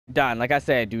Don, like I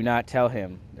said, do not tell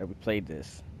him that we played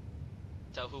this.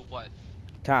 Tell who what?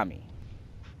 Tommy.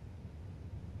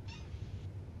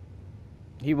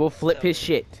 He will flip Tell his him.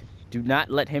 shit. Do not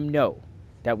let him know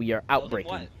that we are Tell him outbreaking.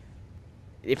 what?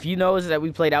 If he knows that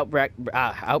we played Outbreak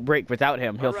without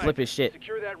him, he'll All flip his shit.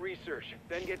 Secure that research.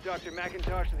 Then get Dr.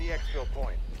 McIntosh to the exfil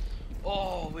point.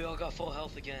 Oh, we all got full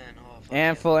health again. Oh, fuck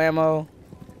And yeah. full ammo.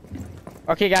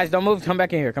 Okay, guys, don't move. Come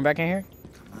back in here. Come back in here.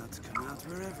 Come out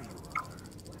wherever you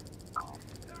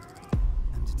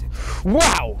are.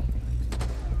 Wow!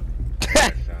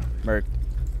 Merc.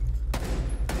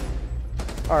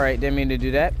 Alright, didn't mean to do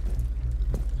that.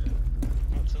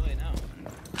 Oh, too late now.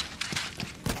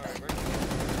 Alright, we're We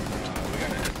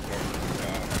gotta escort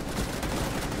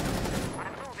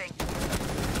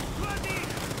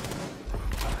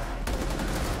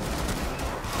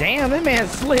the Damn, that man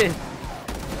slid.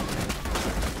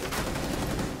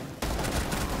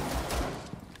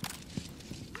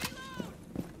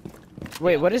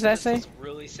 Wait, what does that say?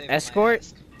 Really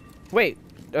Escort? Wait,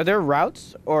 are there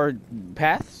routes or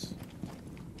paths?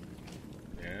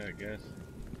 Yeah, I guess.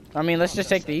 I mean, let's just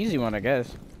take the easy one, I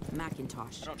guess.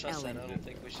 McIntosh. I don't trust Ellen. that. I don't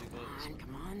think we should go this way.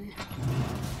 Come on.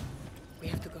 We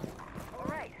have to go.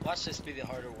 Watch this be the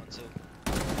harder one too.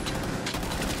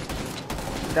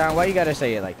 Don, why you gotta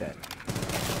say it like that?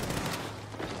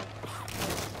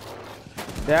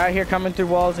 They're out here coming through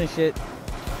walls and shit.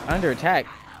 Under attack.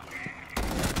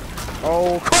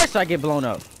 Oh, of course I get blown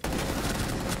up.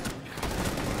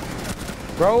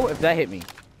 Bro, if that hit me.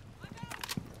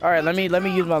 Alright, let me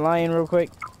use my lion real quick.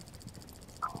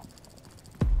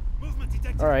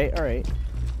 Alright. Alright.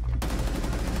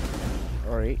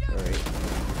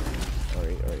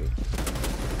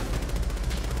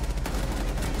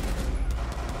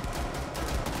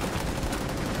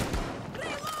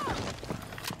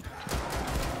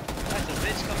 That's a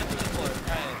bitch coming through the floor.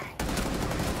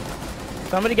 Alright.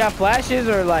 Somebody got flashes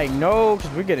or like no,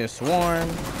 because we're getting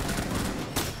swarmed.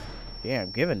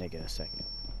 Damn, give a nigga a second.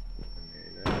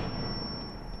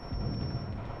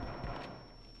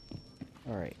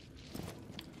 Alright.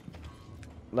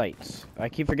 Lights. I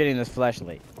keep forgetting this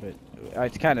flashlight, but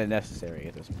it's kind of necessary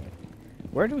at this point.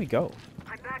 Where do we go?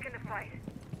 I'm back in the fight.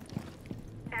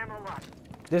 Ammo up.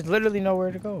 There's literally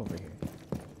nowhere to go over here.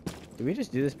 Did we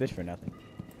just do this bitch for nothing?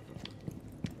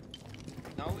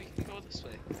 No, we can go this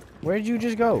way. Where did you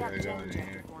just go? Gotta go in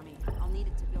here. I'll need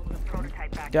it to build a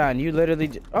Prototype back. Don, you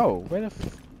literally oh, where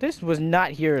the this was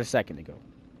not here a second ago.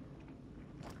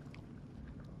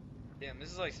 Damn,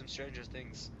 this is like some Stranger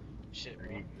Things shit,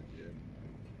 bro.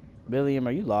 William,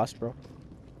 are you lost, bro?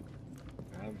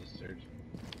 I'm just searching.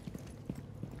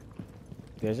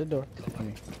 There's a door. Come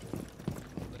here.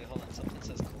 Wait, hold on. Something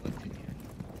says collect in here.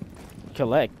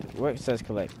 Collect. What says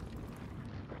collect?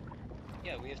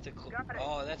 Yeah, we have to.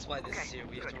 Oh, that's why this is here.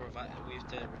 We have to revive. We have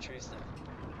to retrieve stuff.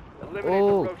 Eliminate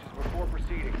Oh. the roaches before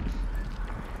proceeding.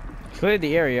 Clear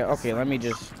the area. Okay, let me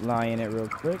just lie in it real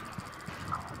quick.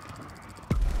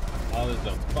 Oh,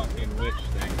 there's a fucking witch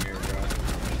thing here, bro.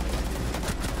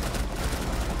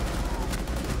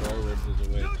 Forwards is a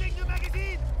witch.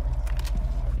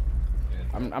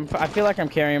 I feel like I'm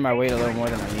carrying my weight a little more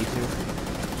than I need to.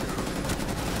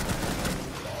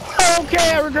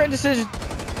 Okay, I regret decision.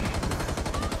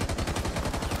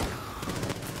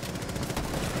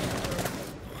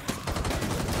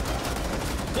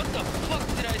 What the fuck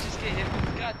did I just get hit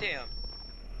with? Goddamn.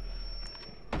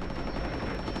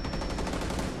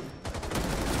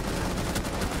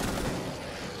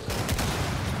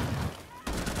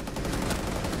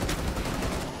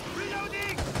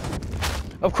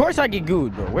 Of course I get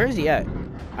gooed, bro. Where is he at?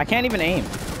 I can't even aim.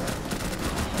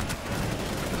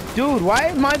 Dude, why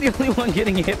am I the only one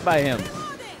getting hit by him?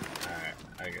 Alright,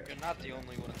 I got You're not the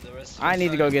only one. The rest of I us need to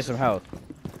aren't. go get some health.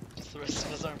 Just the rest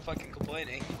of us aren't fucking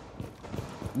complaining.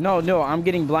 No, I'm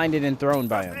getting blinded and thrown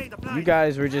by him. You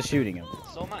guys were just shooting him.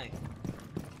 So am I.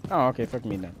 Oh, okay, fuck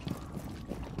me then.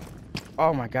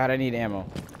 Oh my god, I need ammo.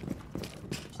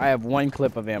 I have one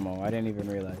clip of ammo. I didn't even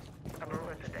realize.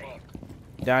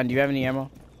 Don, do you have any ammo?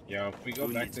 Yo, if we go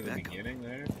back to the beginning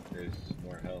there's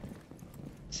more health.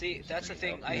 See, that's the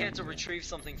thing. I had to retrieve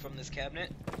something from this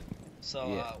cabinet. So,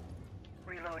 Yeah.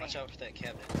 watch out for that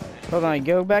cabinet. Hold on,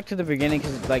 go back to the beginning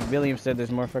because, like William said,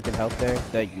 there's more fucking health there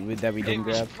that we Hey, didn't we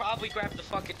grab. should probably grab the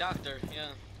fucking doctor. Yeah,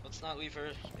 let's not leave her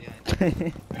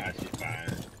behind. Ah, she's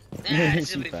fine. Nah, She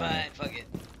she'll be fine. fine. Fuck it.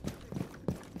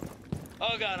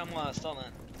 Oh god, I'm lost. Hold on.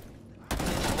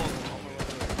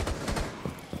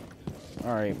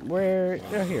 All right, where?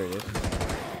 Oh, here it is.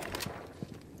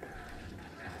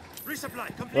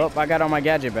 Resupply complete. Well, I got all my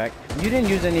gadget back. You didn't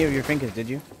use any of your fingers, did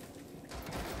you?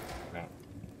 No.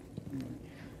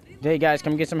 Hey guys,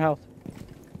 come get some health.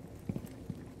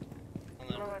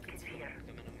 Hold on. Load kits here.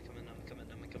 I'm coming.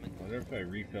 I wonder if I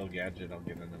refill gadget, I'll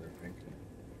get another pink.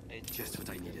 Hey, Just what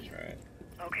I needed. Try it.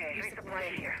 Okay,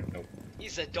 resupply here. he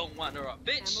said don't wander off.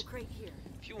 Ammo Bitch! crate here.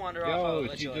 If you wander off, I'll Yo,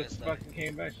 let she your ass just die. fucking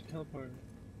came back. She teleported.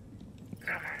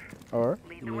 Or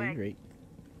Lead the way. great.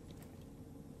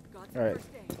 Got All right. first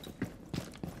aid.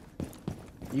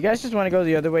 You guys just want to go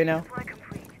the other way now? Supply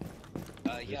complete.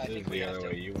 Yeah, I This think is we the have other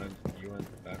to. way. You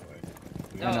went that way.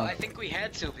 We No, I know. I think we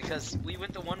had to because we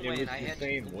went the one It way was and I the had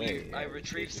same way. I yeah, it was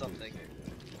retrieved basically the something.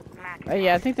 same. Mac.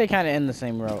 Yeah, I think they kind of end the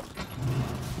same route.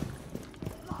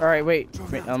 All right, wait.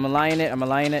 I'm aligning it.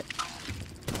 2-8.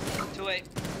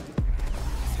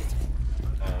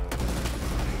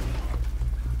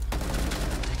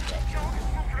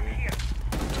 From here.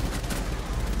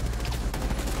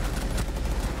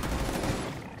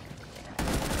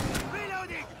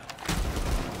 Reloading!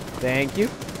 Thank you.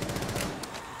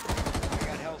 I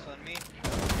got health on me.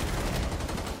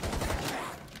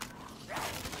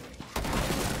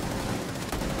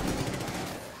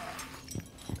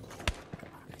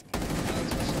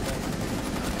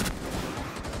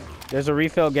 There's a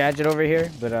refill gadget over here,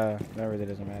 but that really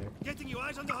doesn't matter. Getting you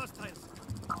eyes on the hostiles.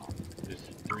 There's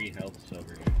 3 healths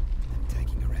over here.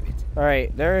 Taking a rabbit. All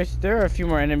right, there are a few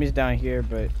more enemies down here,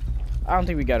 but I don't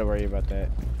think we got to worry about that.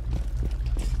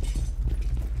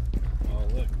 Oh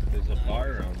look, there's a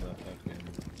bar on the fucking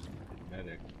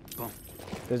medic.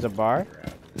 There's a bar.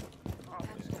 Grab it.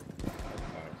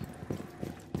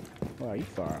 Wow, you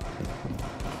far off.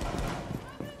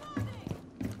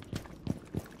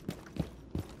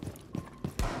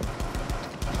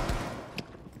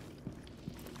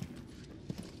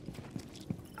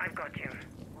 I've got you.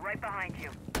 Right behind you.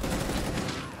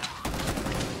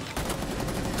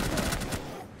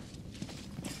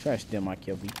 Try to steal my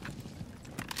kill beat.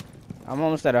 I'm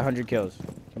almost at 100 kills.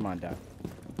 Come on, Doc.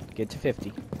 Get to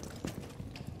 50.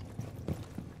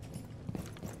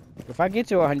 If I get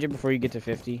to 100 before you get to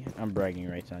 50, I'm bragging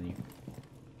rights on you.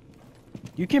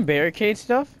 You can barricade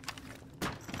stuff?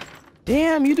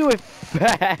 Damn, you do it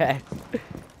fast.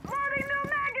 Loading new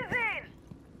magazine!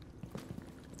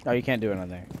 Oh, you can't do it on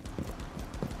there.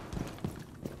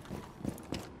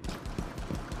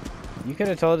 You could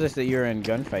have told us that you were in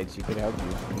gunfights. You could help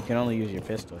you. You can only use your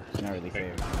pistol. It's not really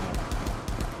fair.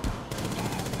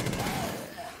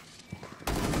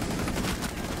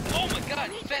 Oh my god,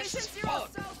 fast as Zero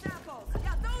fuck! cell samples.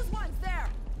 Yeah, those ones there.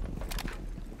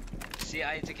 See,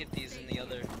 I had to get these in the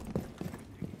other.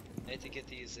 I had to get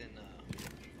these in.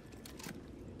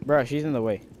 Bro, she's in the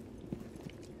way.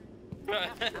 Ammo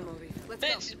refill. Let's go.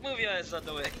 Bitch, move your ass out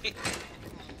the way.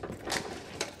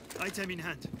 Item in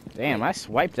hand. Damn, I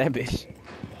swiped that bitch.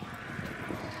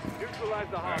 Neutralize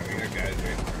the Alright, hostile. we got guys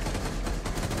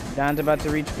right. Don's about to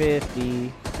reach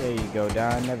 50. There you go,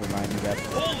 Don. Never mind. You got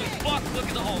Holy fuck, look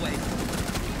at the hallway.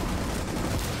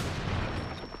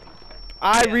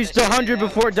 I Yeah, reached that shit 100 is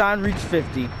before Alex. Don reached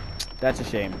 50. That's a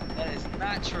shame. That is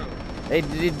not true.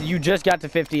 You just got to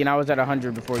 50 and I was at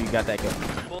 100 before you got that kill.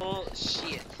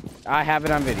 Bullshit. I have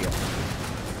it on video.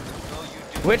 No,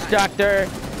 you do Witch not. Doctor.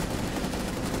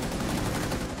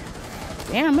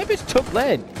 Damn, that bitch took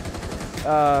lead.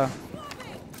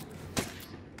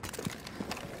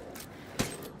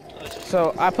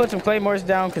 So I put some claymores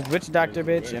down because Witch Doctor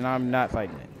bitch, and I'm not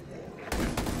fighting it.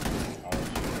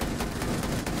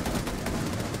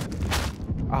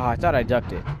 Oh, I thought I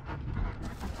ducked it.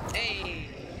 Hey,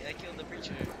 I killed the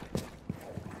preacher.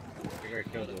 I think I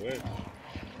killed the witch.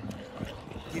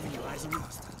 Giving you eyes on the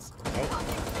hostiles.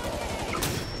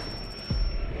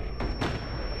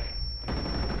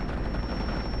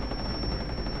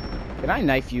 Can I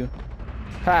knife you?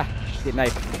 Ha! Get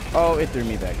knifed. Oh, it threw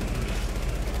me back.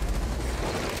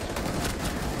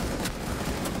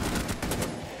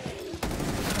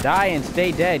 Die and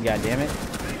stay dead, goddammit.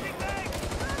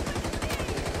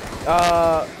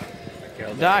 I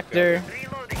killed it, Doctor.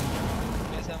 Reloading.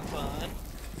 You guys having fun?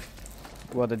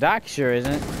 Well, the doc sure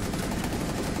isn't.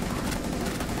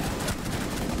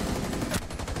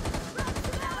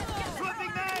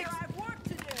 Swapping mags! I have work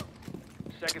to do.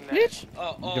 Second mag. Bitch.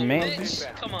 Oh, Demand-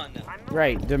 bitch. Come on now. I'm moving.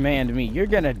 Right, demand me. You're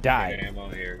gonna Get die. ammo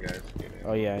here, guys. Get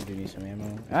ammo. Oh yeah, I do need some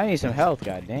ammo. I need some health,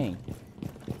 god dang.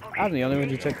 Okay. I'm the only one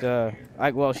who took the...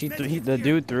 well, the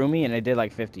dude threw me and I did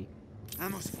like 50.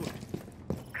 Ammo's full.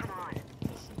 Come on.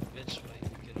 Listen, bitch, like,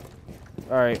 get over.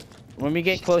 Alright, when we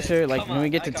get She closer, said, like "Come when we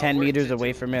on, get I to got 10 work meters to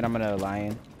away do." from it, I'm gonna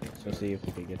lion. So see if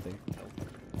we can get there.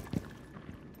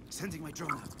 Sending my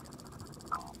drone out.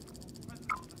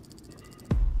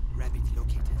 Rabbit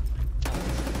located.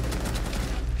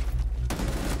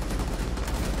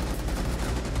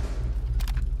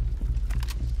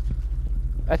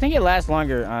 I think it lasts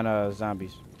longer on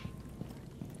zombies.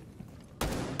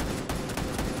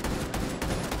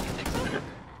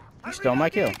 You stole my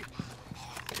kill.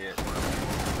 Yeah.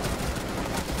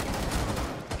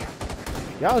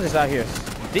 Y'all just out here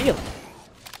stealing.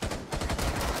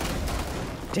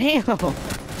 Damn. Come on.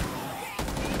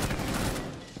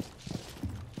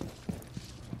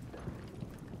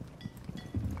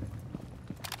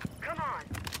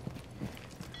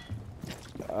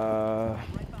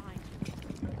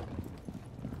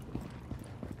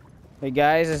 Hey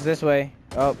guys, it's this way.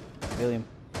 Oh, William.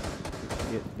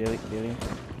 William.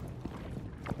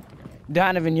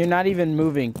 Donovan, you're not even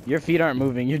moving. Your feet aren't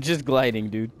moving. You're just gliding,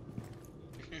 dude.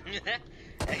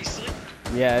 Actually,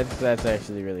 Yeah, that's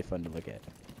actually really fun to look at.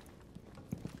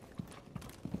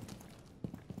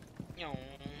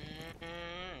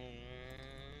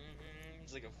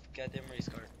 it's like a goddamn race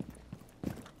car.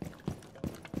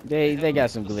 They got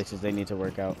some glitches they need to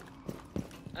work out.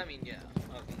 I mean, yeah,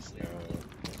 obviously.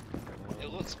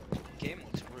 Game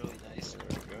looks really nice.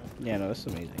 Yeah, no, that's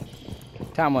amazing.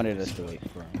 Tom wanted us to wait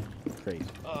for him. Crazy.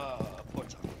 Poor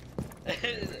Tom.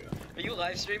 Are you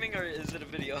live streaming or is it a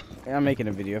video? I'm making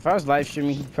a video. If I was live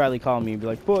streaming, he'd probably call me and be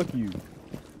like, "Fuck you."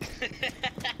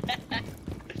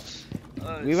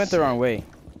 We went the wrong way.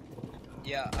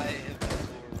 Yeah, I have no clue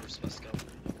where we're supposed to go.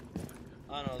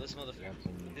 Oh no, this motherfucker.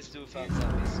 This dude found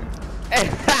zombies.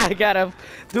 I got him.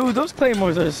 Dude, those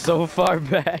claymores are so far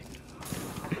back.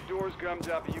 The door's gummed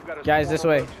up. You've got a Guys, this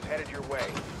way. just headed your way.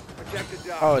 Protect the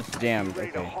dock. Oh, it's jammed.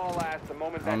 Ready to Okay. haul ass the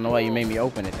moment I don't know why you made me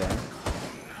open it then.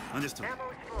 Understood.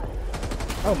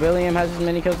 Oh, William has as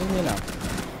many kills as me now.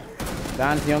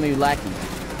 Don's the only lackey.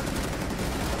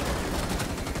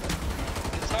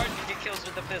 It's hard to get kills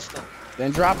with the pistol.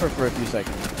 Then drop her for a few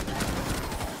seconds.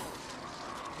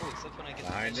 Ooh, except when I get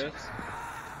Behind the us.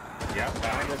 Yeah,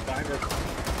 behind us.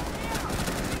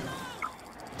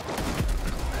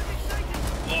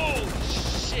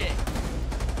 Oh shit!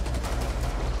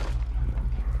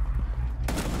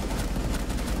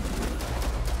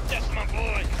 That's my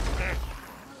boy.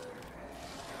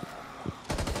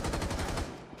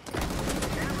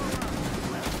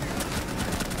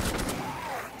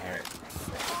 Alright.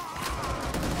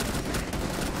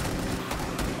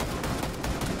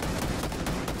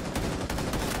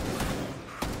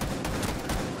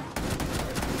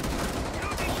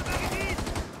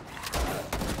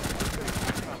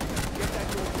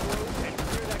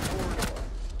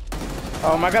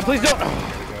 Oh my god, please don't! We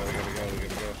gotta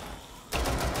go.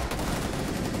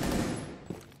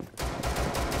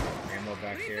 Ammo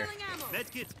back here. Refilling ammo.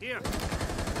 Medkit here.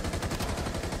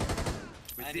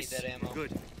 With I need this, that ammo.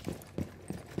 Good. We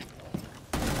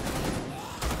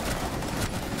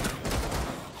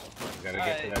gotta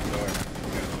get to that door.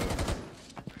 We gotta move.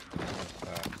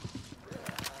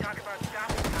 Talk about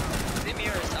stopping now. Same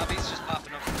here, zombies just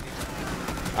popping up.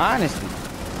 Honestly.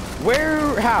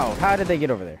 Where? How did they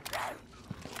get over there?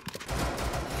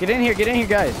 Get in here,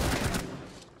 guys.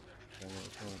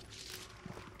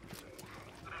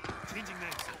 Changing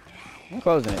mags. I'm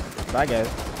closing it. Bye, guys.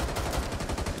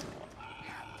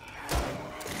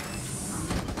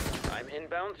 I'm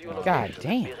inbound. Your God location.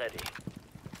 damn. Be ready.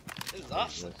 This is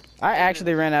awesome. I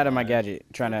actually ran out of my gadget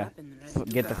trying to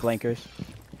get the flankers.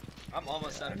 I'm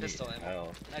almost out of pistol ammo.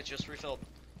 Hell. I just refilled.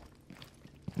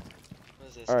 What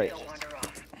is this? Alright. Don't wander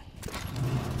off.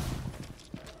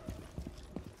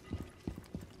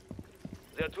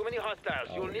 There are too many hostiles.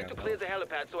 Oh, You'll we need got to clear the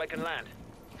helipad so I can land.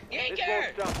 This won't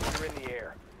Yanker! stop when you're in the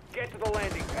air. Get to the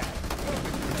landing pad.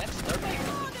 That's dirty.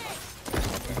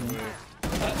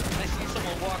 I see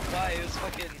someone walk by. It was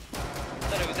fucking.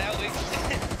 Thought it was Alex.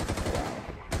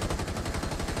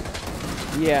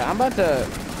 Yeah, I'm about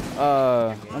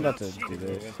to do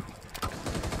this.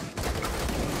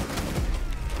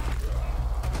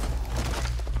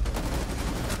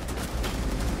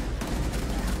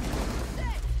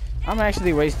 I'm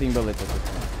actually wasting bullets at this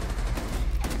point.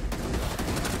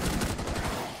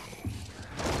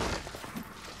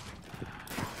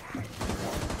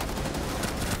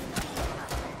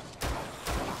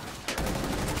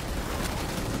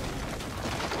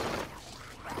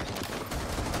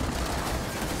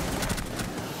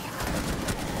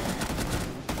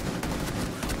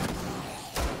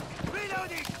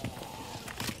 Reloading.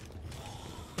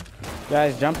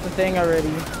 Guys, jump the thing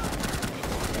already.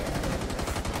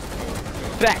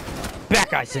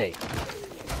 Back, I say.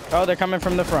 Oh, they're coming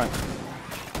from the front.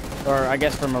 Or, I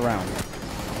guess from around.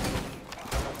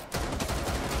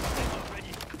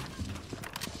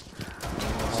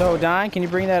 So, Don, can you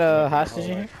bring that hostage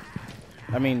in here?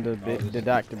 I mean, the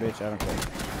doctor bitch, I don't care.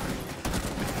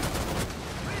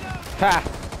 Ha!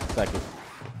 Suck it.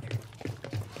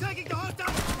 Taking the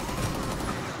hostile.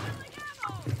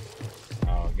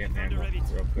 ammo real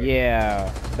quick.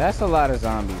 Yeah, that's a lot of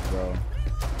zombies, bro.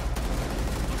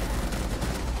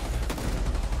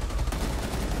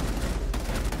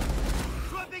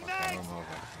 Swapping I mags! don't know if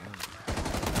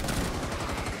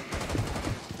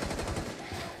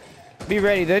I Be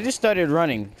ready. They just started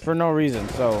running for no reason,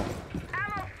 so.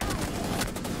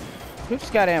 Who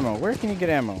just got ammo? Where can you get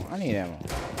ammo? I need ammo.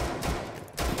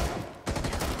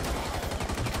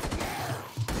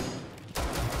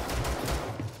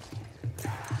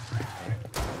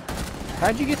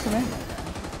 How'd you get some ammo?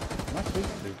 My sweet.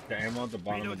 There's the ammo at the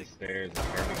bottom of the stairs. I'm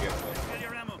trying to get like. Get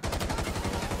your ammo!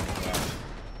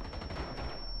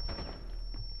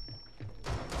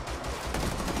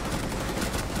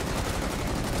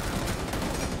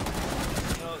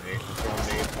 You know, Throwing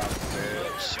nades off the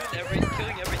stairs.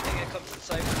 killing everything that comes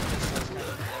inside with pistols kind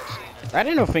of actually, you know. I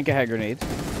didn't know Finka had grenades.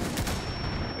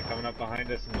 They're coming up behind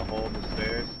us in the hole in the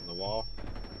stairs, in the wall.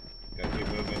 Gotta keep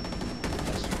moving.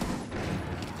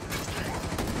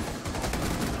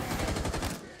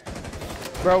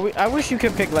 Bro, I wish you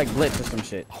could pick like Blitz or some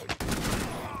shit.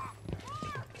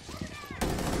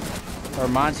 Or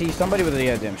Monty, somebody with a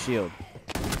goddamn shield.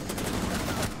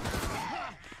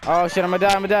 Oh shit, I'm gonna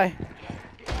die, I'm gonna die.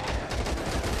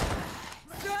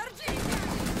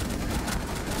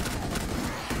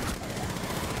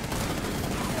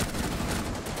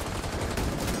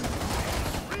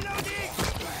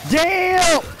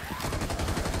 Damn!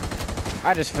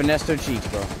 I just finessed her cheeks,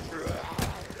 bro.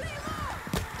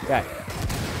 Back.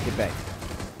 Get back.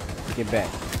 Get back.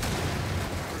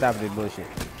 Stop with the bullshit.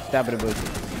 Stop with the bullshit.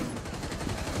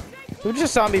 Who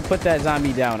just saw me put that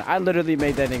zombie down? I literally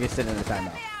made that nigga sit in the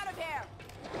timeout.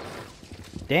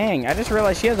 Dang, I just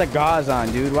realized she has a gauze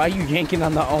on, dude. Why are you yanking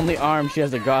on the only arm she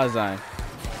has a gauze on?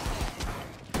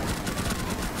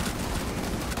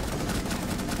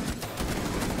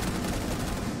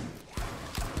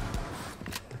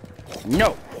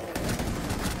 No.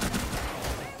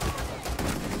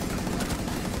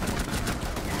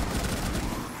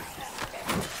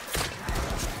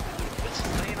 It's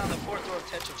laying on the fourth floor of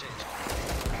Tetrachange.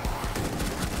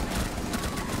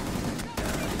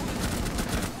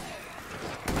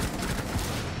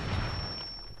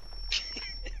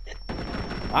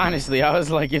 Honestly, I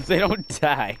was like, if they don't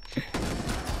die.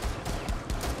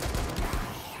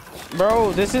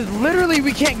 Bro, this is literally,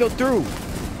 we can't go through.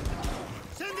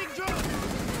 Sending drone!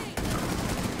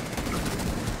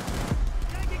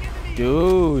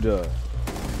 Dude.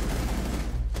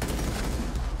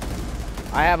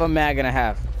 I have a mag and a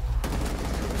half. Oh,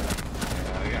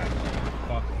 yeah.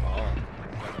 Fuck them all.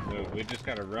 Gotta move. We just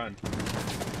gotta run.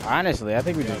 Honestly, I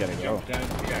think we just gotta go. Jump down.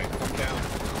 Yeah, come down.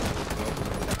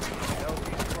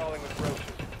 LG's crawling with roaches.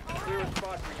 Clear a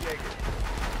spot for Jaeger.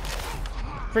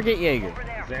 Forget Jaeger.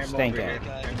 There's ammo Stank over ass.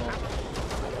 here. Ammo.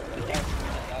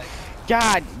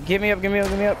 God, give me up, give me up,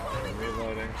 give me up.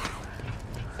 Reloading.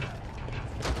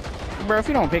 Bro, if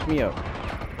you don't pick me up.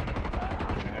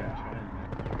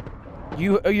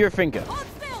 You're Finka. Hold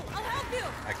still. I'll help you.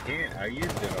 I can't. I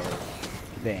used it already.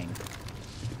 Dang.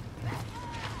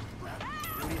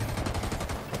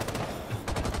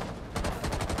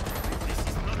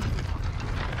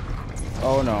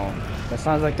 Oh no. That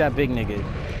sounds like that big nigga.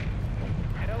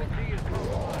 LG is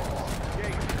compromised.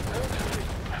 Jaeger, hold position.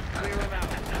 Clear him out.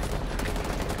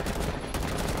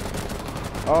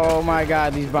 Oh my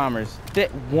god, these bombers.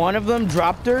 One of them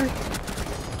dropped her?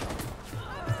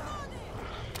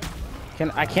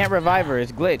 I can't revive her,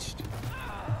 it's glitched.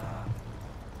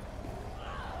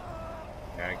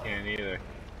 Yeah, I can't either.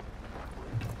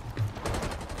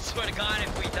 Swear to God,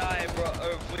 if we die, bro,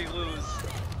 or if we lose,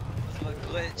 it's a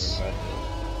glitch.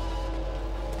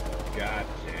 God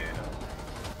damn.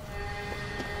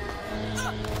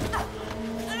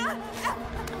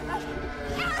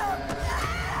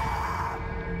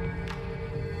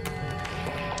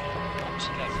 She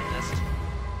got finessed.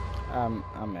 I'm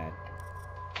mad.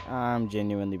 I'm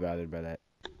genuinely bothered by that.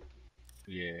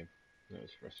 Yeah, that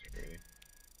was frustrating.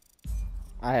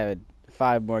 I I had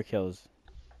 5 more kills.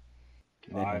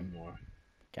 5 more.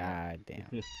 God damn.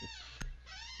 Good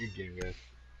game, guys.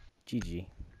 GG.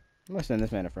 I'm gonna send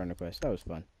this man a friend request. That was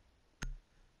fun.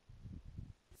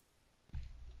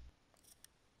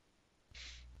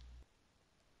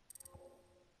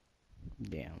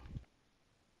 Damn.